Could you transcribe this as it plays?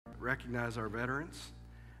recognize our veterans.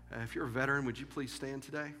 If you're a veteran, would you please stand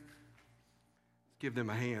today? Give them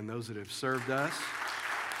a hand, those that have served us.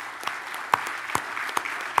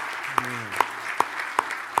 Amen.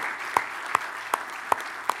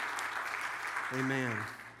 Amen.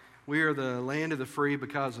 We are the land of the free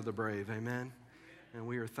because of the brave. Amen. And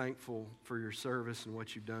we are thankful for your service and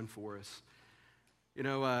what you've done for us. You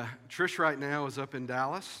know, Trish right now is up in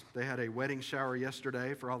Dallas. They had a wedding shower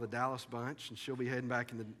yesterday for all the Dallas bunch, and she'll be heading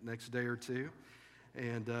back in the next day or two.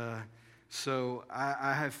 And so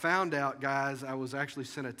I have found out, guys, I was actually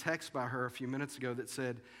sent a text by her a few minutes ago that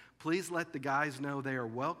said, please let the guys know they are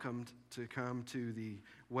welcomed to come to the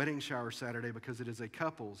wedding shower Saturday because it is a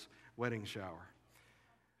couple's wedding shower.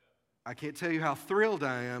 I can't tell you how thrilled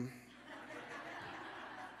I am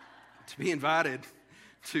to be invited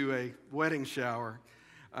to a wedding shower.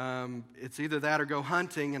 It's either that or go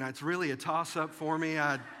hunting, and it's really a toss-up for me.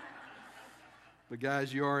 But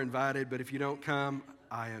guys, you are invited, but if you don't come,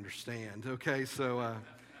 I understand. Okay, so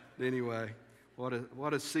anyway,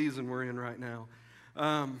 what a season we're in right now.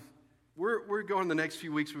 We're going the next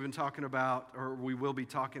few weeks. We've been talking about, or we will be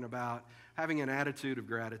talking about, having an attitude of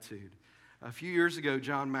gratitude. A few years ago,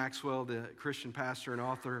 John Maxwell, the Christian pastor and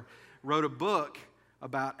author, wrote a book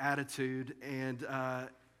about attitude, and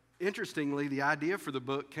interestingly, the idea for the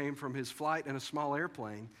book came from his flight in a small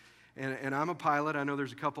airplane. And I'm a pilot. I know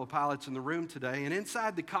there's a couple of pilots in the room today. And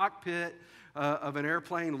inside the cockpit of an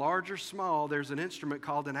airplane, large or small, there's an instrument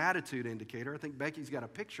called an attitude indicator. I think Becky's got a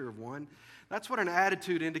picture of one. That's what an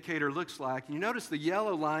attitude indicator looks like. And you notice the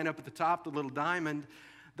yellow line up at the top, the little diamond,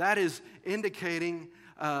 that is indicating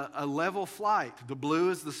a level flight. The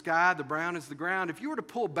blue is the sky, the brown is the ground. If you were to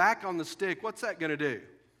pull back on the stick, what's that going to do?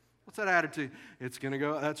 What's that attitude? It's going to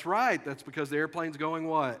go, that's right. That's because the airplane's going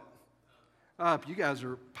what? Up. You guys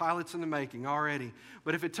are pilots in the making already.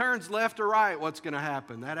 But if it turns left or right, what's going to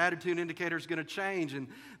happen? That attitude indicator is going to change, and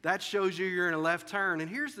that shows you you're in a left turn. And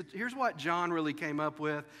here's what John really came up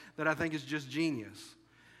with that I think is just genius.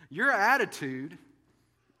 Your attitude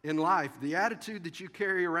in life, the attitude that you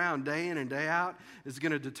carry around day in and day out, is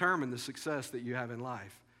going to determine the success that you have in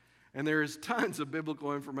life. And there is tons of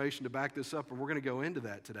biblical information to back this up, and we're going to go into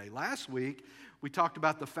that today. Last week, we talked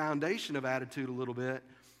about the foundation of attitude a little bit.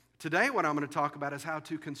 Today, what I'm going to talk about is how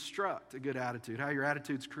to construct a good attitude, how your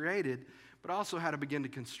attitude's created, but also how to begin to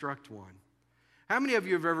construct one. How many of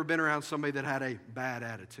you have ever been around somebody that had a bad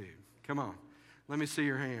attitude? Come on. Let me see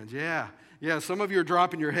your hands. Yeah, some of you are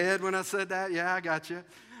dropping your head when I said that. Yeah, I got you.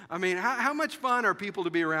 I mean, how much fun are people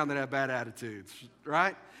to be around that have bad attitudes,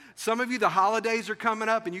 right? Some of you, the holidays are coming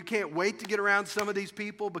up, and you can't wait to get around some of these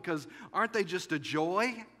people because aren't they just a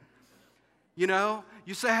joy? You know,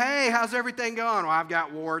 you say, hey, how's everything going? Well, I've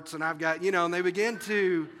got warts, and I've got, and they begin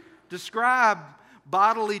to describe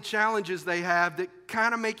bodily challenges they have that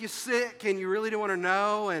kind of make you sick, and you really don't want to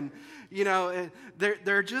know, and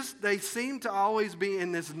they seem to always be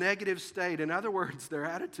in this negative state. In other words, their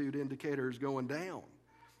attitude indicator is going down.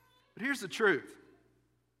 But here's the truth.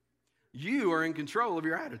 You are in control of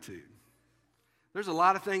your attitude. There's a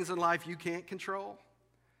lot of things in life you can't control,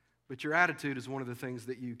 but your attitude is one of the things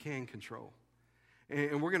that you can control.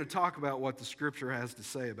 And we're going to talk about what the Scripture has to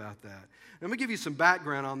say about that. Let me give you some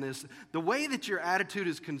background on this. The way that your attitude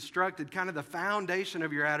is constructed, kind of the foundation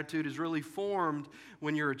of your attitude, is really formed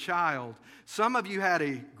when you're a child. Some of you had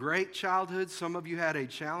a great childhood. Some of you had a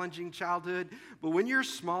challenging childhood. But when you're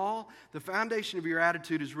small, the foundation of your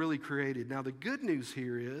attitude is really created. Now, the good news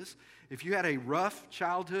here is, if you had a rough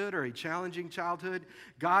childhood or a challenging childhood,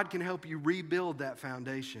 God can help you rebuild that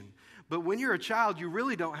foundation. But when you're a child, you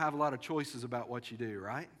really don't have a lot of choices about what you do,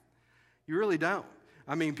 right? You really don't.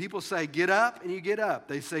 I mean, people say get up, and you get up.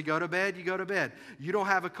 They say go to bed, you go to bed. You don't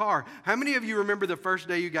have a car. How many of you remember the first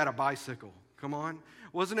day you got a bicycle? Come on.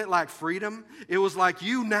 Wasn't it like freedom? It was like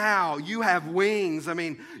you have wings. I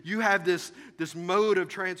mean, you have this mode of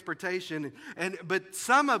transportation. But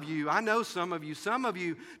some of you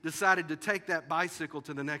decided to take that bicycle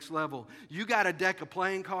to the next level. You got a deck of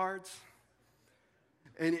playing cards.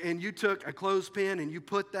 And you took a clothespin and you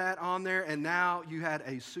put that on there, and now you had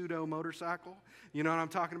a pseudo motorcycle. You know what I'm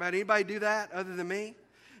talking about? Anybody do that other than me?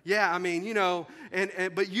 Yeah, I mean,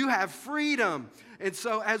 but you have freedom. And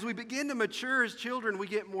so as we begin to mature as children, we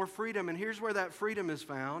get more freedom. And here's where that freedom is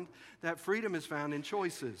found. That freedom is found in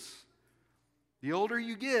choices. The older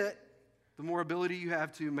you get, the more ability you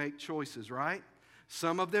have to make choices, right?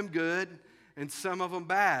 Some of them good and some of them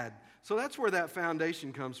bad. So that's where that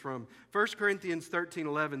foundation comes from. 1 Corinthians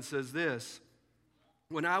 13:11 says this,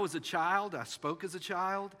 when I was a child, I spoke as a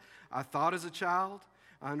child, I thought as a child,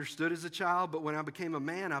 I understood as a child, but when I became a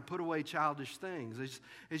man, I put away childish things.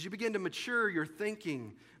 As you begin to mature, your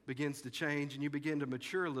thinking begins to change and you begin to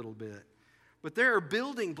mature a little bit. But there are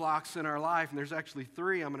building blocks in our life, and there's actually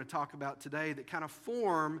 3 I'm going to talk about today that kind of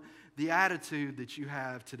form the attitude that you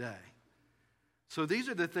have today. So these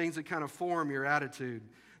are the things that kind of form your attitude.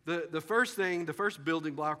 The first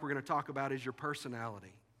building block we're going to talk about is your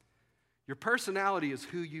personality. Your personality is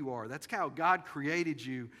who you are. That's how God created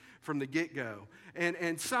you from the get-go.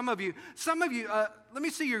 And some of you, let me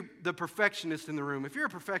see the perfectionist in the room. If you're a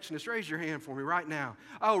perfectionist, raise your hand for me right now.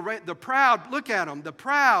 Oh, the proud, look at them, the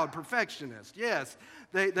proud perfectionist. Yes,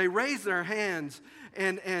 they raise their hands.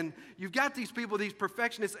 And you've got these people, these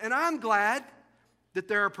perfectionists, and I'm glad that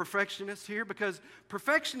there are perfectionists here, because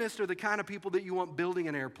perfectionists are the kind of people that you want building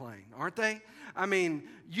an airplane, aren't they? I mean,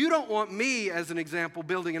 you don't want me, as an example,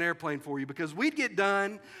 building an airplane for you, because we'd get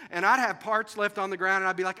done and I'd have parts left on the ground and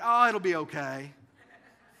I'd be like, oh, it'll be okay.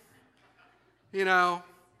 You know?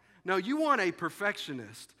 No, you want a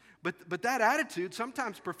perfectionist. But that attitude,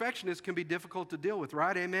 sometimes perfectionists can be difficult to deal with,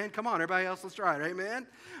 right? Amen? Come on, everybody else, let's try it. Amen?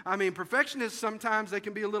 I mean, perfectionists, sometimes they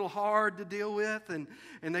can be a little hard to deal with and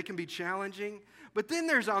they can be challenging. But then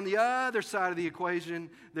there's, on the other side of the equation,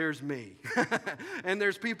 there's me. And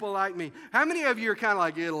there's people like me. How many of you are kind of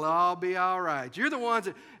like, it'll all be all right? You're the ones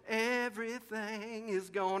that, everything is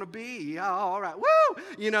going to be all right. Woo!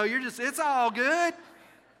 You know, it's all good.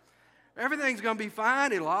 Everything's going to be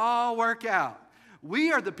fine. It'll all work out.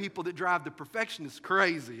 We are the people that drive the perfectionists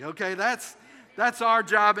crazy, okay? That's our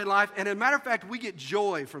job in life. And as a matter of fact, we get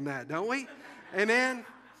joy from that, don't we? Amen?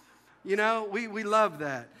 You know, we love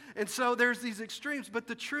that. And so there's these extremes, but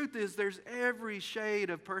the truth is there's every shade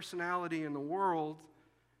of personality in the world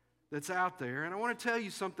that's out there. And I want to tell you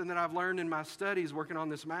something that I've learned in my studies working on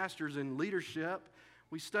this master's in leadership.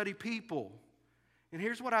 We study people. And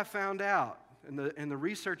here's what I found out, and the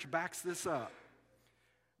research backs this up.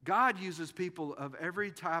 God uses people of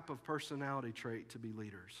every type of personality trait to be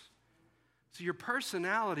leaders. So your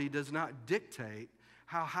personality does not dictate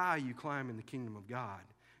how high you climb in the kingdom of God.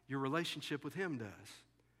 Your relationship with Him does.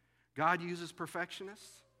 God uses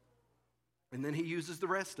perfectionists, and then He uses the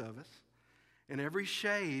rest of us in every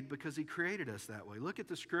shade because He created us that way. Look at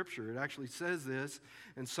the scripture. It actually says this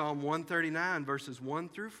in Psalm 139, verses 1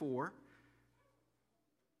 through 4.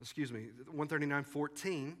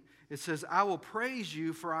 139:14. It says, I will praise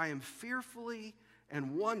you, for I am fearfully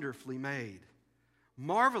and wonderfully made.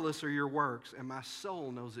 Marvelous are your works, and my soul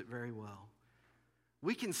knows it very well.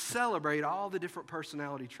 We can celebrate all the different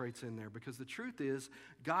personality traits in there, because the truth is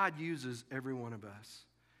God uses every one of us,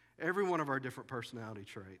 every one of our different personality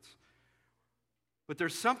traits. But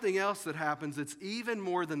there's something else that happens that's even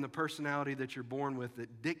more than the personality that you're born with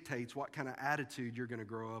that dictates what kind of attitude you're going to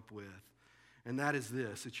grow up with. And that is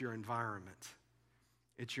this: it's your environment.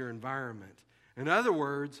 It's your environment. In other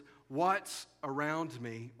words, what's around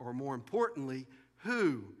me, or more importantly,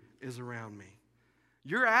 who is around me.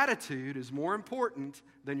 Your attitude is more important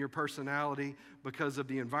than your personality because of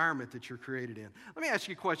the environment that you're created in. Let me ask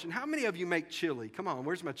you a question. How many of you make chili? Come on,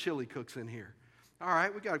 where's my chili cooks in here? All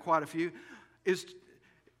right, we got quite a few. Is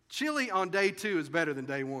chili on day 2 is better than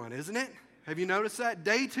day 1, isn't it? Have you noticed that?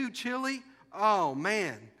 Day 2 chili? Oh,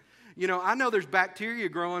 man. You know, I know there's bacteria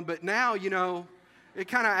growing, but now, you know, it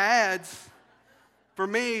kind of adds. For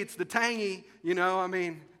me, it's the tangy, you know, I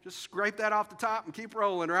mean, just scrape that off the top and keep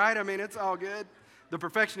rolling, right? I mean, it's all good. The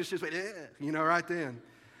perfectionist just went, you know, right then.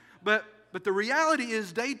 But the reality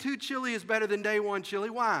is day 2 chili is better than day 1 chili.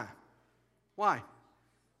 Why? Why?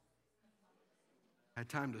 I had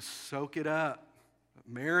time to soak it up,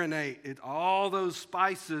 marinate it. All those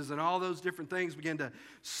spices and all those different things begin to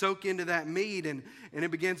soak into that meat, and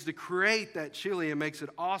it begins to create that chili and makes it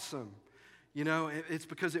awesome. You know, it's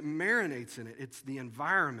because it marinates in it. It's the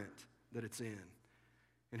environment that it's in.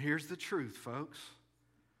 And here's the truth, folks.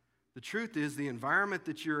 The truth is the environment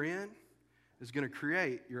that you're in is going to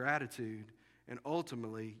create your attitude and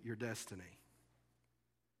ultimately your destiny.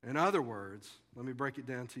 In other words, let me break it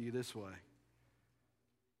down to you this way.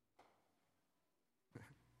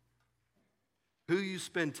 Who you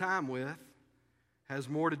spend time with has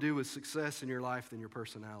more to do with success in your life than your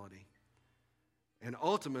personality. And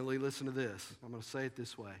ultimately, listen to this. I'm going to say it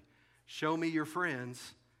this way. Show me your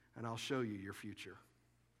friends, and I'll show you your future.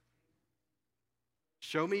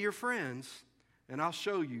 Show me your friends, and I'll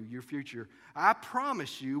show you your future. I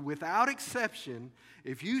promise you, without exception,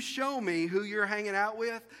 if you show me who you're hanging out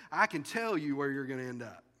with, I can tell you where you're going to end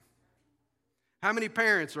up. How many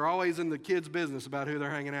parents are always in the kids' business about who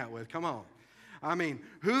they're hanging out with? Come on. I mean,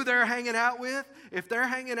 who they're hanging out with, if they're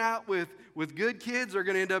hanging out with good kids, they're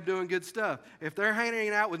going to end up doing good stuff. If they're hanging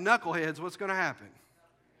out with knuckleheads, what's going to happen?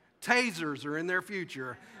 tasers are in their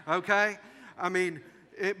future, okay? I mean,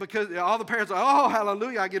 because all the parents are, oh,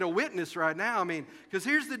 hallelujah, I get a witness right now. I mean, because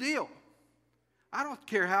here's the deal. I don't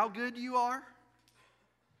care how good you are.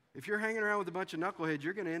 If you're hanging around with a bunch of knuckleheads,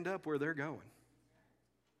 you're going to end up where they're going.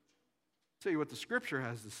 I'll tell you what the Scripture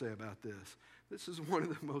has to say about this. This is one of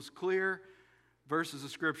the most clear verses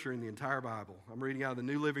of Scripture in the entire Bible. I'm reading out of the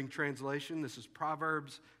New Living Translation. This is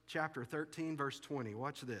Proverbs chapter 13, verse 20.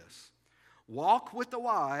 Watch this. Walk with the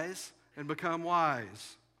wise and become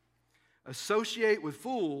wise. Associate with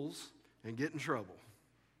fools and get in trouble.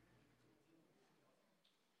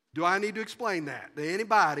 Do I need to explain that to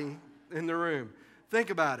anybody in the room? Think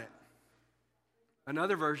about it.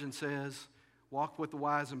 Another version says, walk with the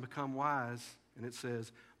wise and become wise. And it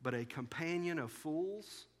says, but a companion of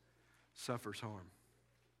fools suffers harm.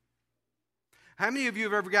 How many of you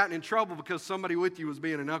have ever gotten in trouble because somebody with you was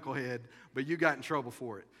being a knucklehead, but you got in trouble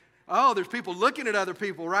for it? Oh, there's people looking at other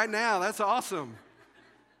people right now. That's awesome.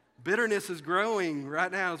 Bitterness is growing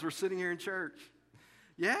right now as we're sitting here in church.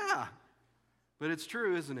 Yeah, but it's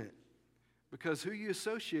true, isn't it? Because who you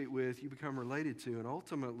associate with, you become related to, and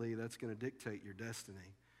ultimately that's going to dictate your destiny.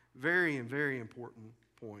 Very, very important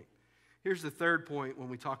point. Here's the third point when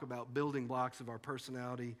we talk about building blocks of our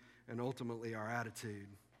personality and ultimately our attitude.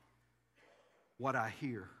 What I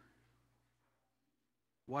hear.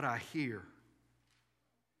 What I hear.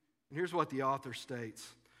 And here's what the author states.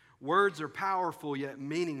 Words are powerful yet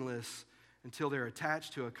meaningless until they're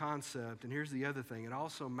attached to a concept. And here's the other thing. It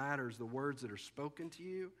also matters the words that are spoken to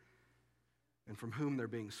you and from whom they're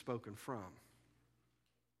being spoken from.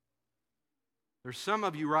 There's some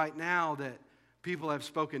of you right now that people have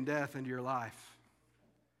spoken death into your life.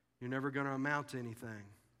 You're never going to amount to anything.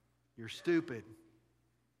 You're stupid.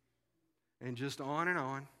 And just on and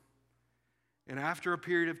on. And after a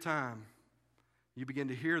period of time, you begin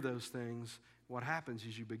to hear those things. What happens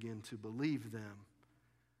is you begin to believe them.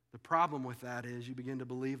 The problem with that is you begin to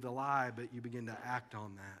believe the lie, but you begin to act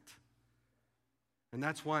on that. And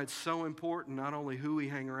that's why it's so important not only who we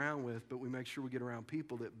hang around with, but we make sure we get around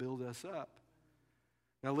people that build us up.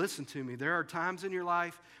 Now listen to me. There are times in your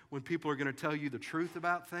life when people are going to tell you the truth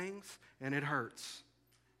about things, and it hurts.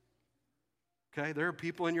 Okay? There are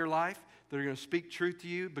people in your life that are going to speak truth to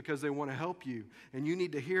you because they want to help you, and you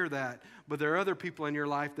need to hear that. But there are other people in your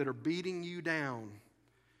life that are beating you down,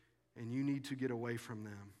 and you need to get away from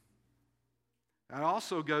them. That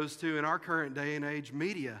also goes to, in our current day and age,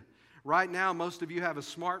 media. Right now, most of you have a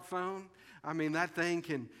smartphone. I mean, that thing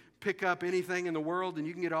can pick up anything in the world, and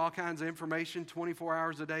you can get all kinds of information 24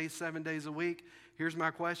 hours a day, 7 days a week. Here's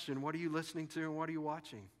my question. What are you listening to and what are you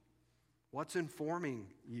watching? What's informing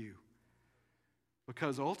you?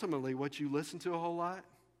 Because ultimately, what you listen to a whole lot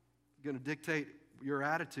is going to dictate your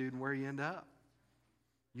attitude and where you end up.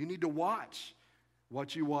 You need to watch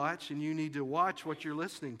what you watch, and you need to watch what you're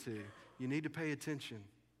listening to. You need to pay attention.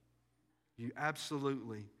 You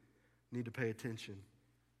absolutely need to pay attention.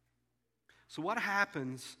 So what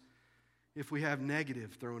happens if we have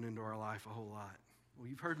negative thrown into our life a whole lot? Well,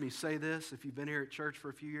 you've heard me say this, if you've been here at church for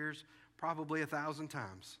a few years, probably 1,000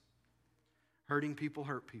 times. Hurting people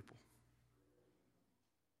hurt people.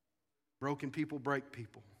 Broken people break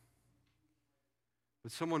people.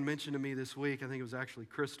 But someone mentioned to me this week, I think it was actually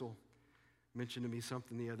Crystal, mentioned to me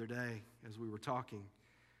something the other day as we were talking.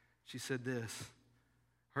 She said this,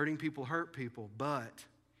 hurting people hurt people, but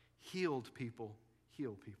healed people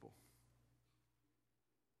heal people.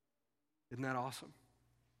 Isn't that awesome?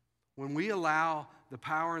 When we allow the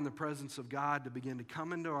power and the presence of God to begin to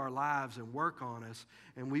come into our lives and work on us,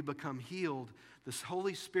 and we become healed, this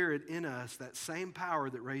Holy Spirit in us, that same power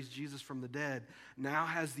that raised Jesus from the dead, now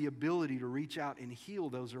has the ability to reach out and heal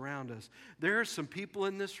those around us. There are some people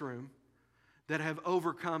in this room that have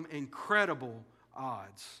overcome incredible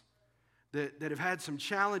odds, that have had some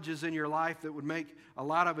challenges in your life that would make a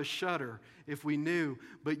lot of us shudder if we knew,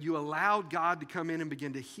 but you allowed God to come in and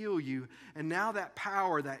begin to heal you, and now that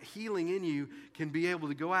power, that healing in you can be able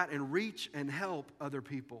to go out and reach and help other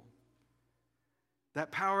people. That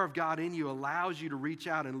power of God in you allows you to reach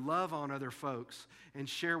out and love on other folks and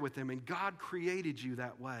share with them. And God created you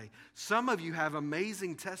that way. Some of you have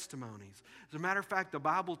amazing testimonies. As a matter of fact, the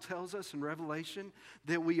Bible tells us in Revelation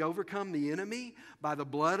that we overcome the enemy by the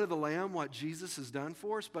blood of the Lamb, what Jesus has done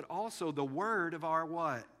for us, but also the word of our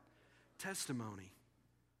what? Testimony.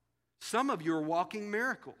 Some of you are walking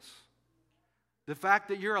miracles. The fact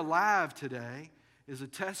that you're alive today is a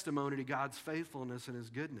testimony to God's faithfulness and His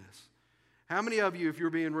goodness. How many of you, if you're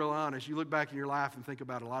being real honest, you look back in your life and think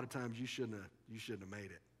about a lot of times you shouldn't have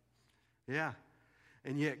made it? Yeah.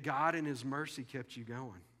 And yet God in His mercy kept you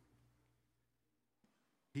going.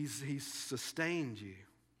 He's sustained you.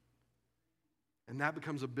 And that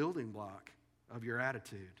becomes a building block of your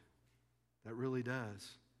attitude. That really does.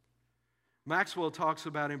 Maxwell talks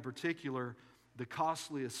about, in particular, the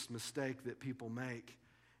costliest mistake that people make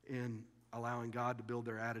in allowing God to build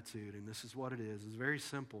their attitude. And this is what it is. It's very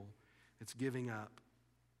simple. It's giving up.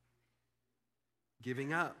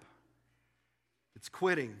 Giving up. It's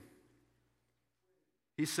quitting.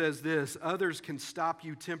 He says this, others can stop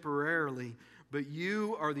you temporarily, but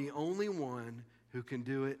you are the only one who can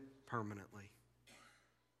do it permanently.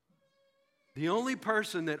 The only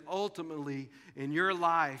person that ultimately in your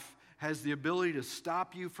life has the ability to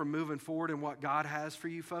stop you from moving forward in what God has for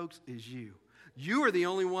you, folks, is you. You are the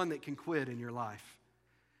only one that can quit in your life.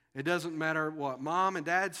 It doesn't matter what mom and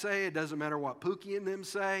dad say. It doesn't matter what Pookie and them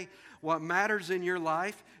say. What matters in your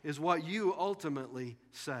life is what you ultimately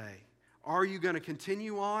say. Are you going to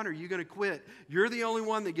continue on or are you going to quit? You're the only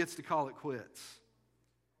one that gets to call it quits.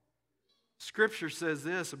 Scripture says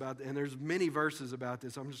this about, and there's many verses about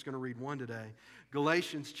this. I'm just going to read one today.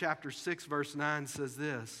 Galatians chapter 6, verse 9 says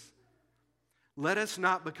this. Let us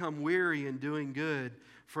not become weary in doing good,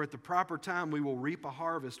 for at the proper time we will reap a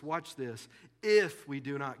harvest. Watch this. If we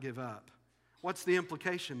do not give up. What's the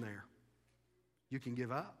implication there? You can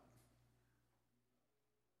give up.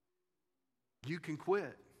 You can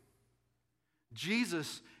quit.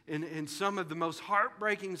 Jesus, in some of the most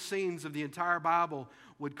heartbreaking scenes of the entire Bible,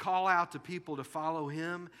 would call out to people to follow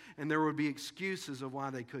him, and there would be excuses of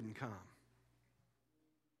why they couldn't come.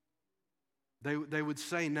 They would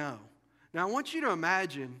say no. Now, I want you to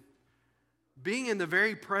imagine being in the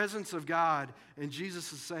very presence of God, and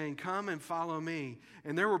Jesus is saying, come and follow me.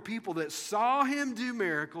 And there were people that saw him do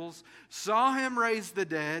miracles, saw him raise the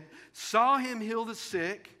dead, saw him heal the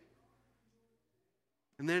sick,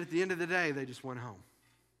 and then at the end of the day, they just went home.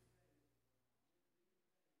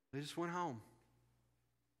 They just went home.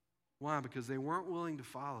 Why? Because they weren't willing to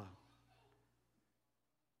follow.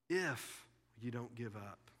 If you don't give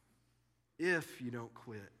up. If you don't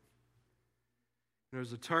quit.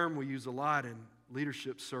 There's a term we use a lot in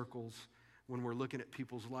leadership circles when we're looking at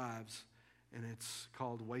people's lives, and it's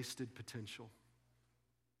called wasted potential.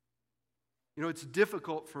 You know, it's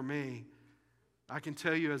difficult for me. I can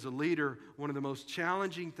tell you as a leader, one of the most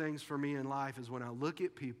challenging things for me in life is when I look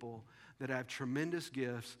at people that have tremendous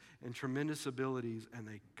gifts and tremendous abilities and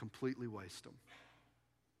they completely waste them.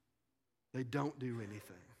 They don't do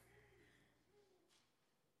anything.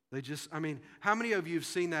 How many of you have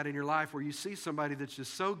seen that in your life where you see somebody that's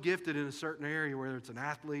just so gifted in a certain area, whether it's an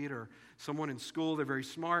athlete or someone in school, they're very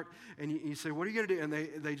smart, and you say, what are you going to do? And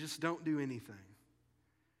they just don't do anything.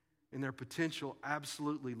 And their potential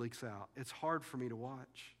absolutely leaks out. It's hard for me to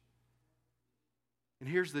watch. And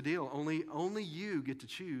here's the deal. Only you get to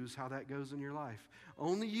choose how that goes in your life.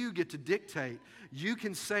 Only you get to dictate. You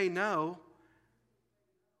can say no.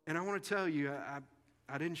 And I want to tell you,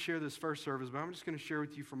 I didn't share this first service, but I'm just going to share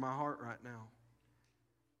with you from my heart right now.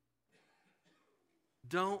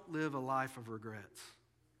 Don't live a life of regrets.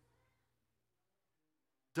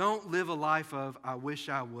 Don't live a life of, I wish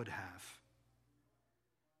I would have.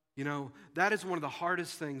 You know, that is one of the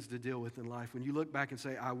hardest things to deal with in life. When you look back and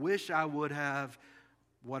say, I wish I would have,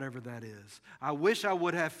 whatever that is. I wish I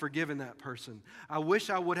would have forgiven that person. I wish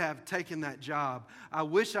I would have taken that job. I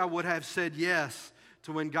wish I would have said yes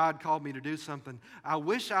to when God called me to do something. I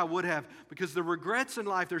wish I would have, because the regrets in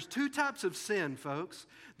life, there's two types of sin, folks.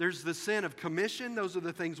 There's the sin of commission. Those are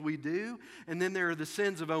the things we do. And then there are the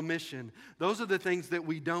sins of omission. Those are the things that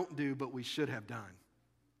we don't do, but we should have done.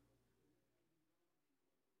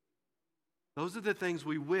 Those are the things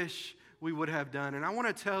we wish we would have done. And I want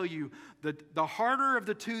to tell you that the harder of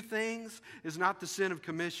the two things is not the sin of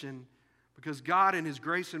commission, because God in His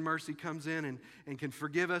grace and mercy comes in and can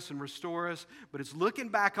forgive us and restore us. But it's looking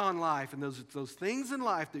back on life and those things in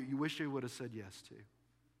life that you wish you would have said yes to.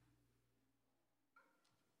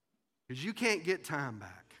 Because you can't get time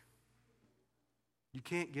back. You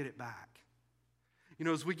can't get it back. You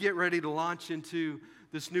know, as we get ready to launch into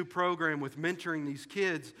this new program with mentoring these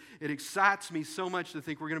kids, it excites me so much to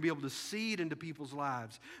think we're going to be able to seed into people's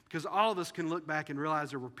lives, because all of us can look back and realize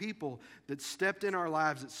there were people that stepped in our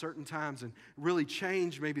lives at certain times and really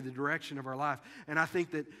changed maybe the direction of our life. And I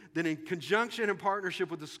think that in conjunction and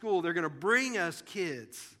partnership with the school, they're going to bring us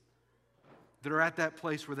kids that are at that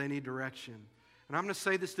place where they need direction. And I'm going to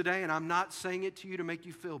say this today, and I'm not saying it to you to make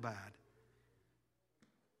you feel bad.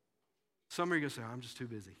 Some of you are going to say, I'm just too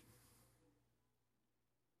busy.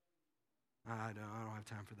 I don't have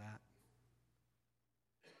time for that.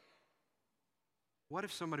 What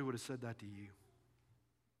if somebody would have said that to you?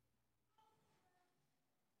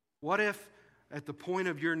 What if at the point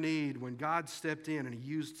of your need, when God stepped in and He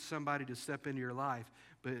used somebody to step into your life,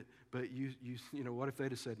 but But you know, what if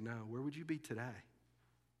they'd have said no? Where would you be today?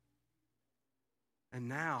 And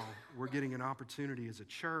now we're getting an opportunity as a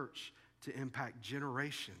church to impact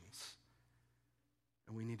generations.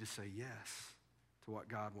 And we need to say yes to what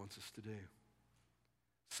God wants us to do.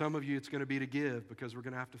 Some of you, it's going to be to give because we're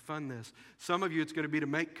going to have to fund this. Some of you, it's going to be to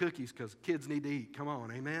make cookies because kids need to eat. Come on,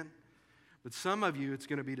 amen? But some of you, it's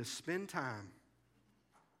going to be to spend time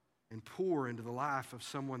and pour into the life of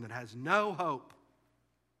someone that has no hope.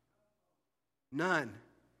 None.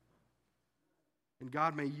 And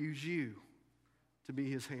God may use you to be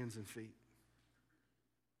his hands and feet.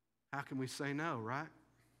 How can we say no, right?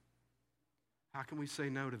 How can we say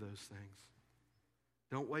no to those things?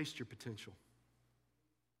 Don't waste your potential.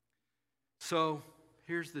 So,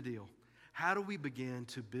 here's the deal. How do we begin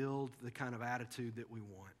to build the kind of attitude that we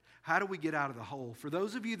want? How do we get out of the hole? For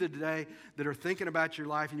those of you that today that are thinking about your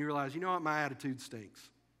life and you realize, you know what, my attitude stinks.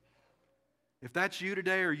 If that's you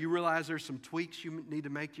today, or you realize there's some tweaks you need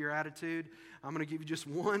to make to your attitude, I'm going to give you just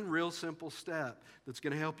one real simple step that's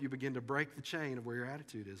going to help you begin to break the chain of where your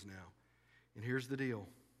attitude is now. And here's the deal.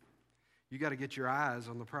 You got to get your eyes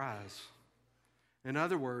on the prize. In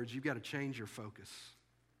other words, you've got to change your focus.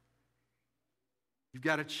 You've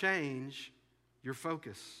got to change your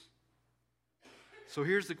focus. So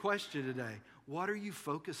here's the question today. What are you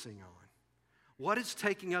focusing on? What is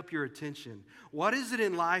taking up your attention? What is it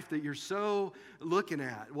in life that you're so looking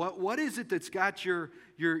at? What is it that's got your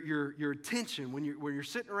attention when you're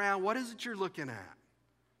sitting around? What is it you're looking at?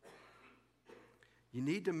 You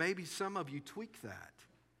need to, maybe some of you, tweak that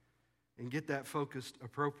and get that focused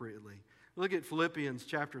appropriately. Look at Philippians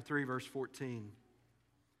chapter 3, verse 14.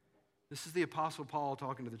 This is the Apostle Paul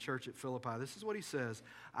talking to the church at Philippi. This is what he says.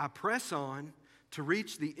 I press on to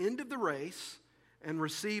reach the end of the race and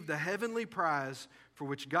receive the heavenly prize for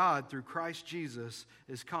which God, through Christ Jesus,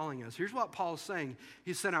 is calling us. Here's what Paul's saying.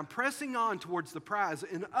 He said, I'm pressing on towards the prize.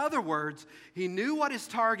 In other words, he knew what his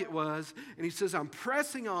target was, and he says, I'm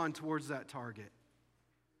pressing on towards that target.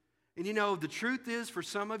 And you know, the truth is, for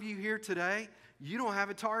some of you here today, you don't have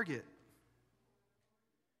a target.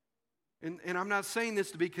 And I'm not saying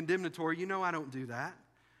this to be condemnatory. You know I don't do that.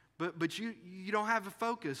 But you don't have a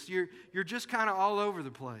focus. You're just kind of all over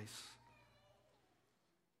the place.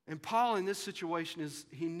 And Paul in this situation,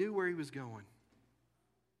 he knew where he was going.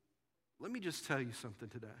 Let me just tell you something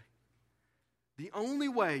today. The only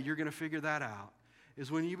way you're going to figure that out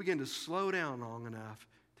is when you begin to slow down long enough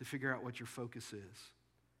to figure out what your focus is.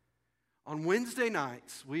 On Wednesday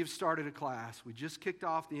nights, we have started a class. We just kicked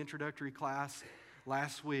off the introductory class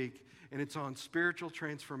last week, and it's on spiritual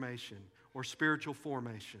transformation or spiritual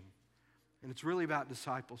formation. And it's really about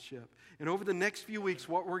discipleship. And over the next few weeks,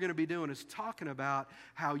 what we're going to be doing is talking about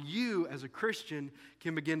how you, as a Christian,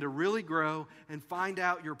 can begin to really grow and find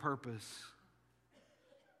out your purpose.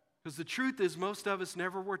 Because the truth is, most of us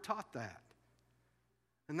never were taught that.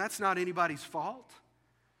 And that's not anybody's fault.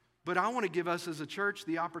 But I want to give us as a church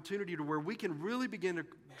the opportunity to where we can really begin to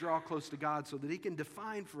draw close to God so that He can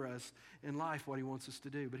define for us in life what He wants us to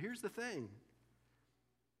do. But here's the thing.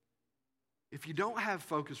 If you don't have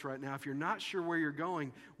focus right now, if you're not sure where you're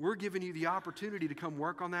going, we're giving you the opportunity to come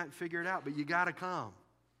work on that and figure it out, but you got to come.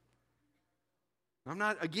 I'm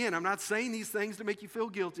not saying these things to make you feel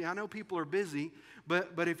guilty. I know people are busy,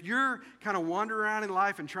 but if you're kind of wandering around in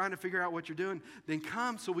life and trying to figure out what you're doing, then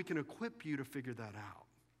come so we can equip you to figure that out.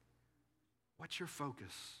 What's your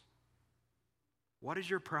focus? What is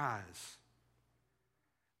your prize?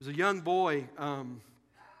 There's a young boy,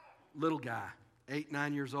 little guy, 8,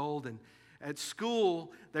 9 years old, and at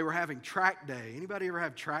school, they were having track day. Anybody ever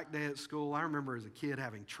have track day at school? I remember as a kid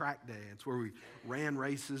having track day. It's where we ran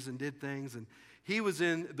races and did things. And he was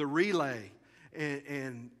in the relay.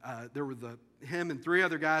 And there were him and 3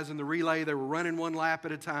 other guys in the relay. They were running one lap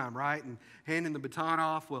at a time, right? And handing the baton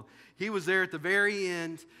off. Well, he was there at the very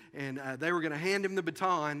end. And they were going to hand him the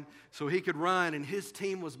baton so he could run. And his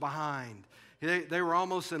team was behind. They were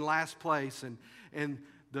almost in last place. And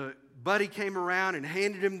the buddy came around and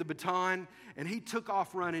handed him the baton, and he took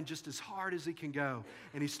off running just as hard as he can go.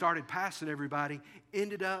 And he started passing everybody,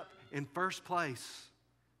 ended up in first place.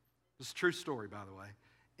 This is a true story, by the way.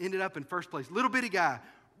 Ended up in first place. Little bitty guy,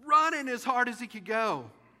 running as hard as he could go.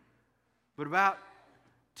 But about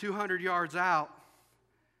 200 yards out,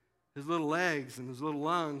 his little legs and his little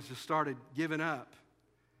lungs just started giving up.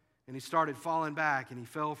 And he started falling back, and he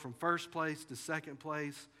fell from first place to second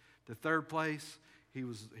place to third place. He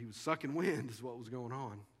was sucking wind is what was going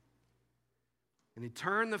on. And he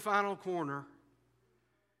turned the final corner,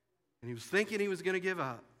 and he was thinking he was going to give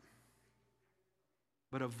up.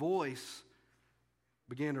 But a voice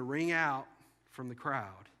began to ring out from the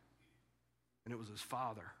crowd, and it was his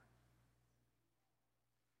father.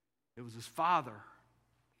 It was his father.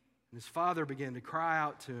 And his father began to cry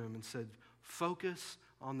out to him and said, focus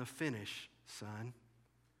on the finish, son.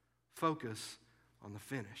 Focus on the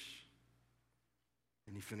finish.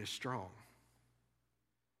 And he finished strong.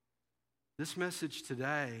 This message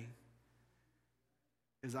today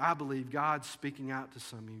is, I believe, God speaking out to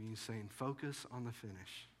some of you saying, focus on the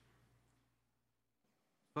finish.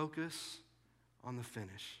 Focus on the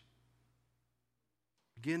finish.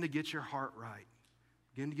 Begin to get your heart right.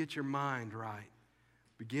 Begin to get your mind right.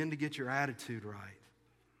 Begin to get your attitude right.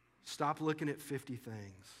 Stop looking at 50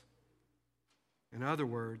 things. In other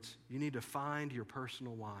words, you need to find your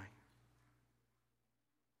personal why.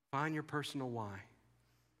 Find your personal why.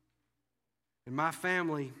 In my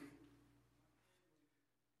family,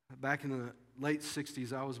 back in the late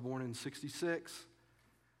 60s, I was born in 66.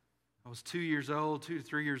 I was 2 to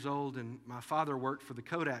 3 years old, and my father worked for the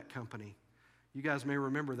Kodak company. You guys may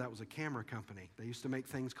remember that was a camera company. They used to make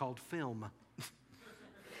things called film.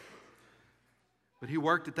 But he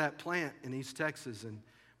worked at that plant in East Texas, and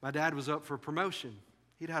my dad was up for promotion.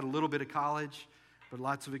 He'd had a little bit of college, but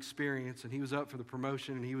lots of experience, and he was up for the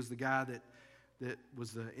promotion, and he was the guy that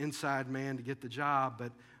was the inside man to get the job.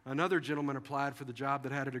 But another gentleman applied for the job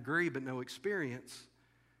that had a degree but no experience,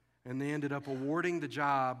 and they ended up awarding the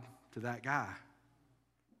job to that guy.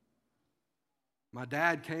 My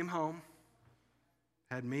dad came home,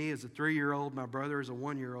 had me as a 3-year-old, my brother as a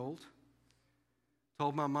 1-year-old,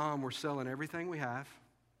 told my mom we're selling everything we have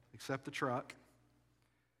except the truck,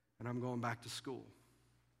 and I'm going back to school.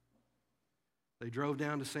 They drove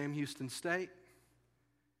down to Sam Houston State,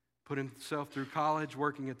 put himself through college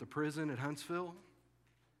working at the prison at Huntsville,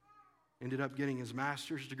 ended up getting his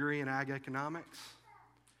master's degree in ag economics.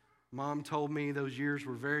 Mom told me those years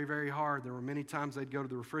were very, very hard. There were many times they'd go to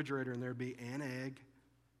the refrigerator and there'd be an egg,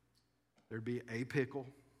 there'd be a pickle.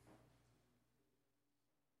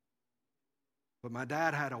 But my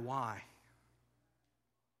dad had a why.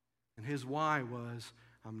 And his why was,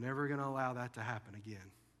 I'm never going to allow that to happen again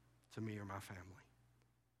to me or my family.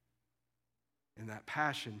 And that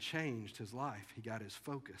passion changed his life. He got his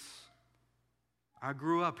focus. I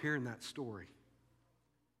grew up hearing that story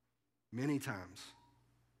many times.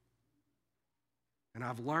 And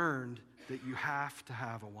I've learned that you have to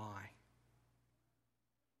have a why.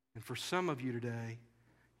 And for some of you today,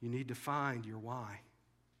 you need to find your why.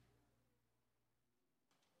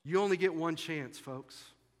 You only get one chance, folks.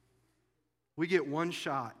 We get one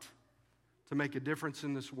shot to make a difference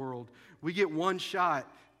in this world. We get one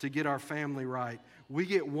shot to get our family right. We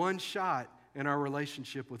get one shot in our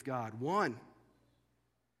relationship with God. One.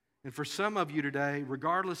 And for some of you today,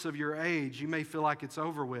 regardless of your age, you may feel like it's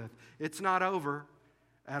over with. It's not over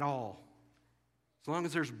at all. As long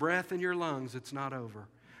as there's breath in your lungs, it's not over.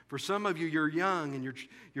 For some of you, you're young and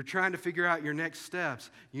you're trying to figure out your next steps.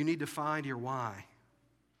 You need to find your why.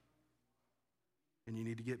 And you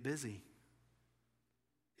need to get busy.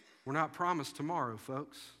 We're not promised tomorrow,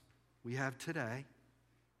 folks. We have today.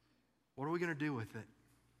 What are we going to do with it?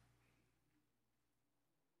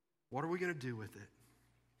 What are we going to do with it?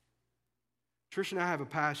 Trish and I have a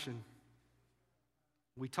passion.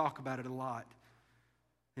 We talk about it a lot.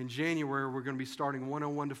 In January, we're going to be starting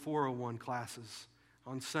 101 to 401 classes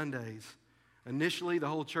on Sundays. Initially, the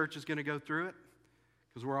whole church is going to go through it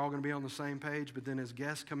because we're all going to be on the same page. But then as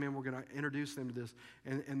guests come in, we're going to introduce them to this.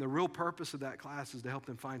 And the real purpose of that class is to help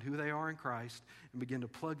them find who they are in Christ and begin to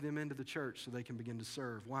plug them into the church so they can begin to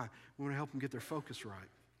serve. Why? We want to help them get their focus right.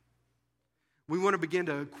 We want to begin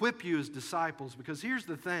to equip you as disciples because here's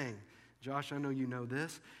the thing. Josh, I know you know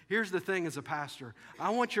this. Here's the thing as a pastor. I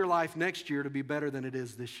want your life next year to be better than it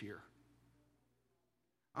is this year.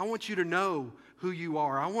 I want you to know who you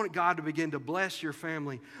are. I want God to begin to bless your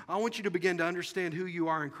family. I want you to begin to understand who you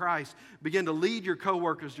are in Christ. Begin to lead your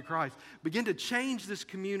coworkers to Christ. Begin to change this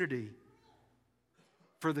community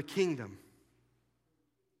for the kingdom.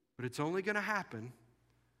 But it's only going to happen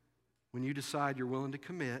when you decide you're willing to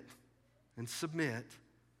commit and submit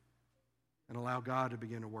and allow God to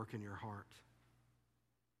begin to work in your heart.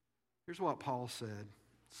 Here's what Paul said,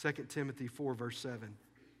 2 Timothy 4, verse 7.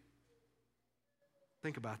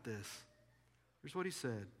 Think about this. Here's what he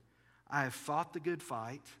said. I have fought the good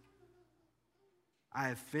fight. I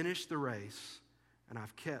have finished the race, and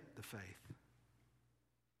I've kept the faith.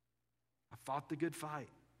 I fought the good fight.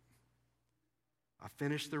 I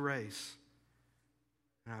finished the race,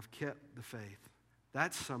 and I've kept the faith.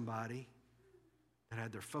 That's somebody that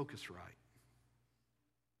had their focus right.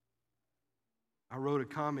 I wrote a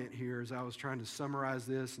comment here as I was trying to summarize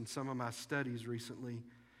this in some of my studies recently.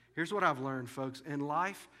 Here's what I've learned, folks. In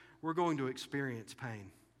life, we're going to experience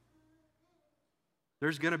pain.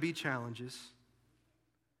 There's going to be challenges.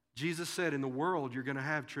 Jesus said, in the world you're going to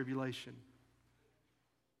have tribulation.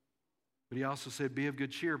 But he also said, be of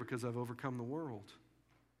good cheer because I've overcome the world.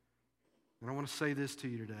 And I want to say this to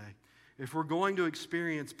you today. If we're going to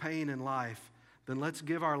experience pain in life, then let's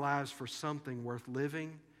give our lives for something worth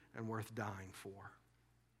living and worth dying for.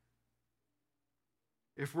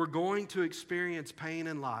 If we're going to experience pain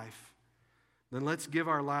in life, then let's give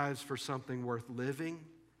our lives for something worth living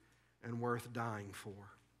and worth dying for.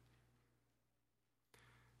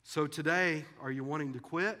 So today, are you wanting to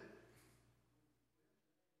quit?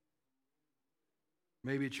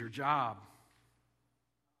 Maybe it's your job.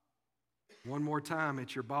 One more time,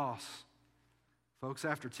 it's your boss. Folks,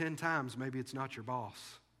 after 10 times, maybe it's not your boss.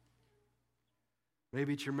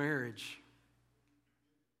 Maybe it's your marriage.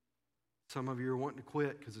 Some of you are wanting to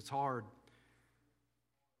quit because it's hard.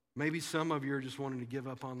 Maybe some of you are just wanting to give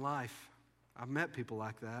up on life. I've met people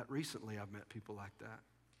like that. Recently, I've met people like that.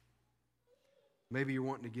 Maybe you're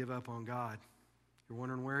wanting to give up on God. You're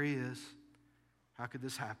wondering where He is. How could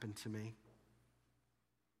this happen to me?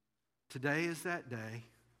 Today is that day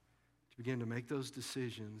to begin to make those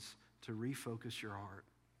decisions to refocus your heart.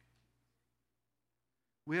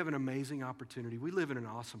 We have an amazing opportunity. We live in an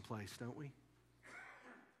awesome place, don't we?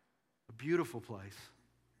 A beautiful place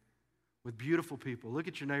with beautiful people. Look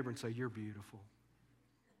at your neighbor and say, you're beautiful.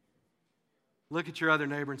 Look at your other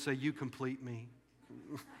neighbor and say, you complete me.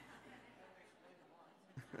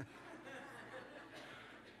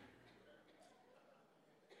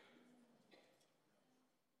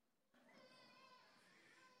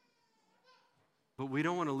 But we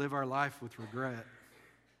don't want to live our life with regret.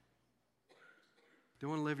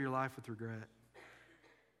 Don't want to live your life with regret.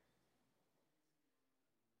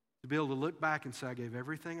 To be able to look back and say, I gave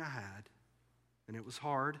everything I had, and it was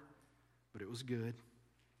hard, but it was good,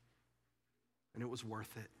 and it was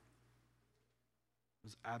worth it. It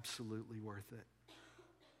was absolutely worth it.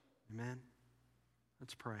 Amen?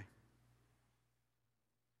 Let's pray.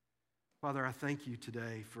 Father, I thank you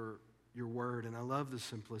today for your word, and I love the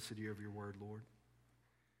simplicity of your word, Lord.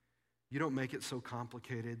 You don't make it so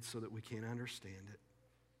complicated so that we can't understand it.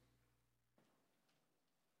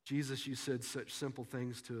 Jesus, you said such simple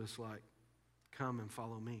things to us like, come and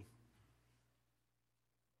follow me.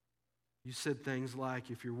 You said things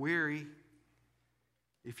like, if you're weary,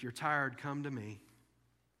 if you're tired, come to me.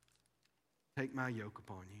 Take my yoke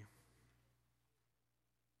upon you.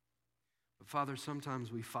 But Father,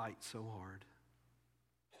 sometimes we fight so hard.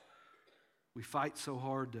 We fight so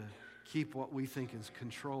hard to keep what we think is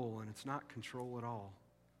control, and it's not control at all.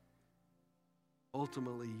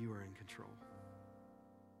 Ultimately, you are in control.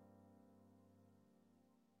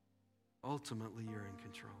 Ultimately, you're in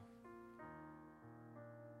control.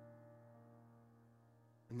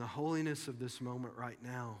 In the holiness of this moment right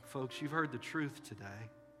now, folks, you've heard the truth today.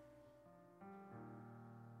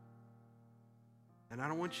 And I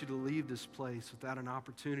don't want you to leave this place without an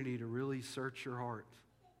opportunity to really search your heart.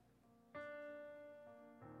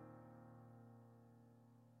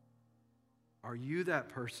 Are you that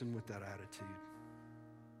person with that attitude?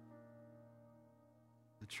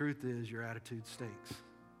 The truth is, your attitude stinks.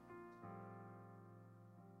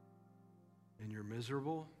 And you're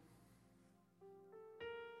miserable.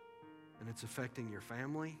 And it's affecting your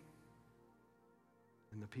family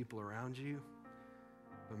and the people around you.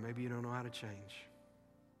 But maybe you don't know how to change.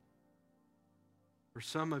 For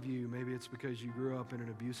some of you, maybe it's because you grew up in an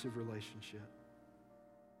abusive relationship.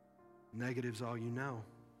 Negative's all you know.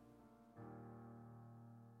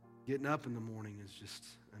 Getting up in the morning is just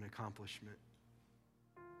an accomplishment.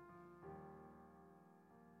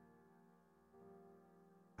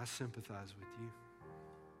 I sympathize with you.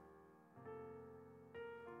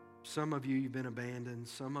 Some of you, you've been abandoned.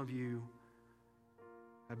 Some of you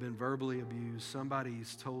have been verbally abused.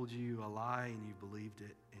 Somebody's told you a lie and you believed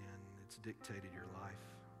it, and it's dictated your life.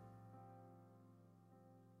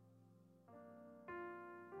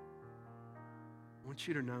 I want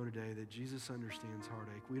you to know today that Jesus understands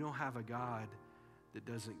heartache. We don't have a God that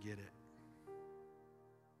doesn't get it.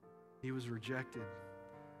 He was rejected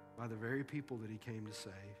by the very people that he came to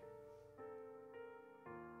save.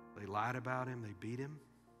 They lied about him, they beat him,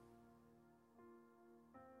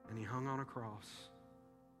 and he hung on a cross.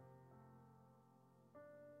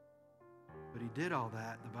 But he did all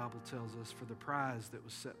that, the Bible tells us, for the prize that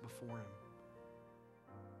was set before him.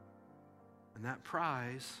 And that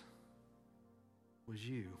prize was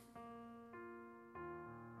you.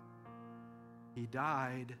 He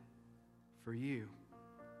died for you.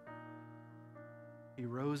 He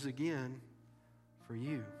rose again for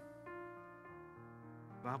you.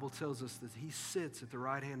 The Bible tells us that he sits at the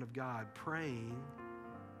right hand of God praying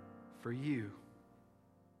for you.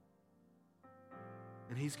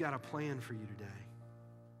 And He's got a plan for you today.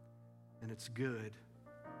 And it's good.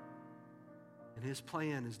 And His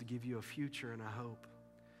plan is to give you a future and a hope.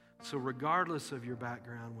 So regardless of your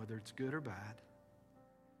background, whether it's good or bad,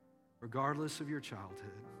 regardless of your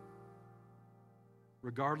childhood,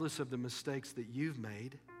 regardless of the mistakes that you've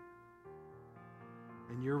made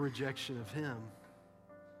and your rejection of Him,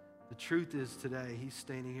 the truth is today He's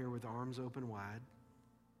standing here with arms open wide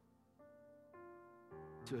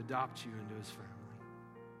to adopt you into His family,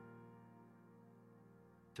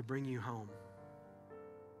 to bring you home.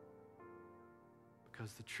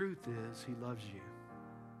 Because the truth is He loves you.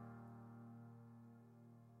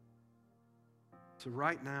 So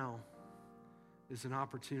right now is an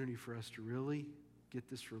opportunity for us to really get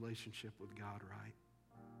this relationship with God right.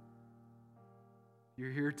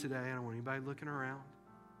 You're here today. I don't want anybody looking around.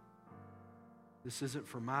 This isn't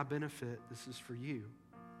for my benefit. This is for you.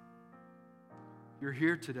 You're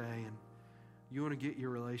here today and you want to get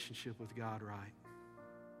your relationship with God right.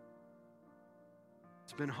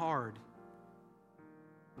 It's been hard,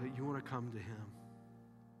 but you want to come to Him.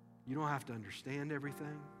 You don't have to understand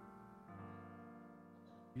everything.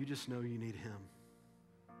 You just know you need Him.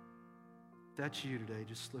 If that's you today,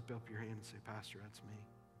 just slip up your hand and say, Pastor, that's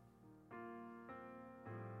me.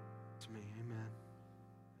 It's me. Amen.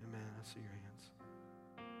 Amen. I see your hands.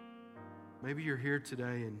 Maybe you're here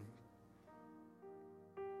today and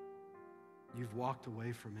you've walked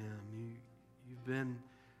away from Him.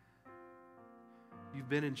 You've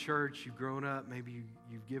been in church, you've grown up, maybe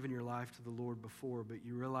you've given your life to the Lord before, but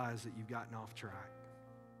you realize that you've gotten off track.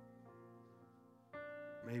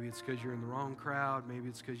 Maybe it's because you're in the wrong crowd. Maybe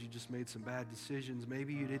it's because you just made some bad decisions.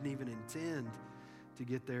 Maybe you didn't even intend to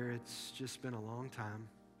get there. It's just been a long time.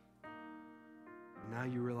 And now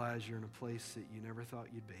you realize you're in a place that you never thought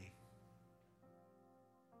you'd be.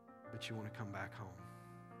 But you want to come back home.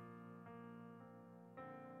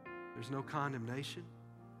 There's no condemnation.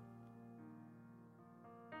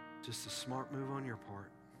 Just a smart move on your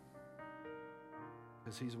part.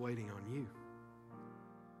 Because He's waiting on you.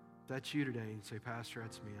 If that's you today and say, Pastor,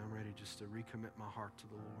 that's me. I'm ready just to recommit my heart to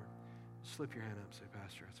the Lord. Just slip your hand up and say,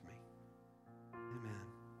 Pastor, that's me. Amen.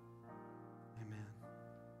 Amen.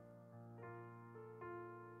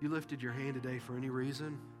 You lifted your hand today for any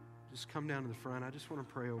reason, just come down to the front. I just want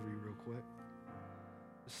to pray over you real quick.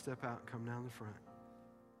 Just step out and come down the front.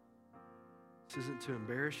 This isn't to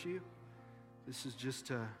embarrass you. This is just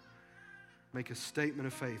to make a statement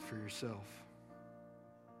of faith for yourself.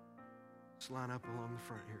 Let's line up along the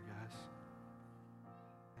front here, guys.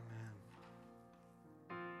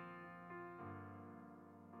 Amen.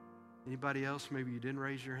 Anybody else? Maybe you didn't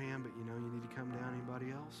raise your hand, but you know you need to come down.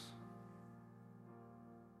 Anybody else?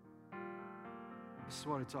 This is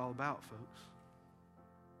what it's all about, folks.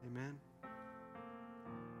 Amen.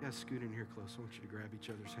 You guys scoot in here close. I want you to grab each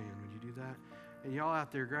other's hand. Would you do that? And y'all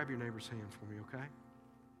out there, grab your neighbor's hand for me, okay?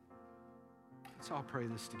 Let's all pray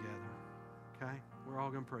this together, okay? We're all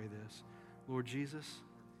going to pray this. Lord Jesus,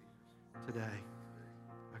 today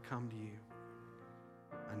I come to you.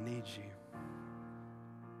 I need you.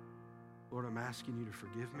 Lord, I'm asking you to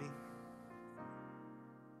forgive me,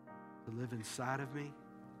 to live inside of me.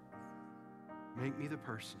 Make me the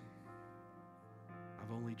person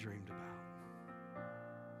I've only dreamed about.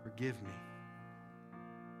 Forgive me.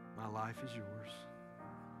 My life is yours.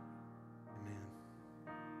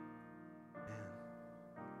 Amen. Amen.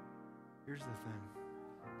 Here's the thing.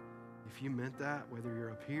 If you meant that, whether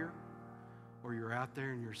you're up here or you're out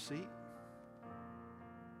there in your seat,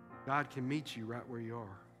 God can meet you right where you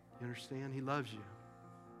are. You understand? He loves you.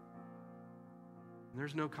 And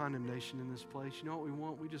there's no condemnation in this place. You know what we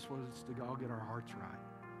want? We just want us to all get our hearts right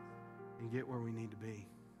and get where we need to be.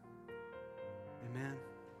 Amen.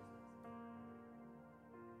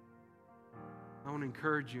 I want to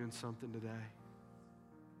encourage you in something today.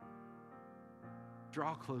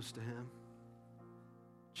 Draw close to Him.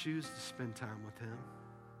 Choose to spend time with Him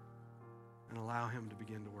and allow Him to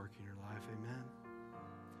begin to work in your life. Amen.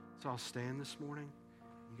 So I'll stand this morning.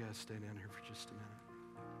 You guys stay down here for just a minute.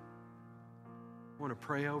 I want to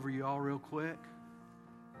pray over you all real quick.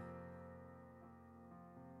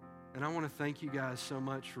 And I want to thank you guys so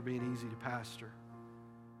much for being easy to pastor.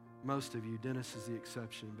 Most of you, Dennis is the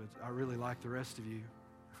exception, but I really like the rest of you.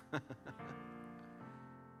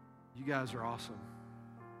 You guys are awesome.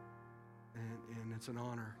 And it's an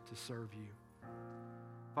honor to serve you.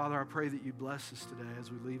 Father, I pray that you bless us today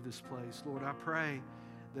as we leave this place. Lord, I pray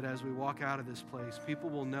that as we walk out of this place, people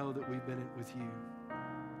will know that we've been with you.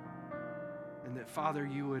 And that, Father,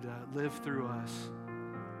 you would live through us.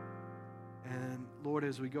 And, Lord,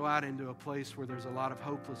 as we go out into a place where there's a lot of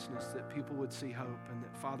hopelessness, that people would see hope and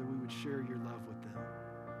that, Father, we would share your love with them.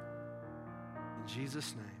 In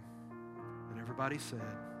Jesus' name. And everybody said,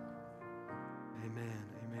 amen.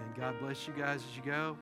 Amen. God bless you guys as you go.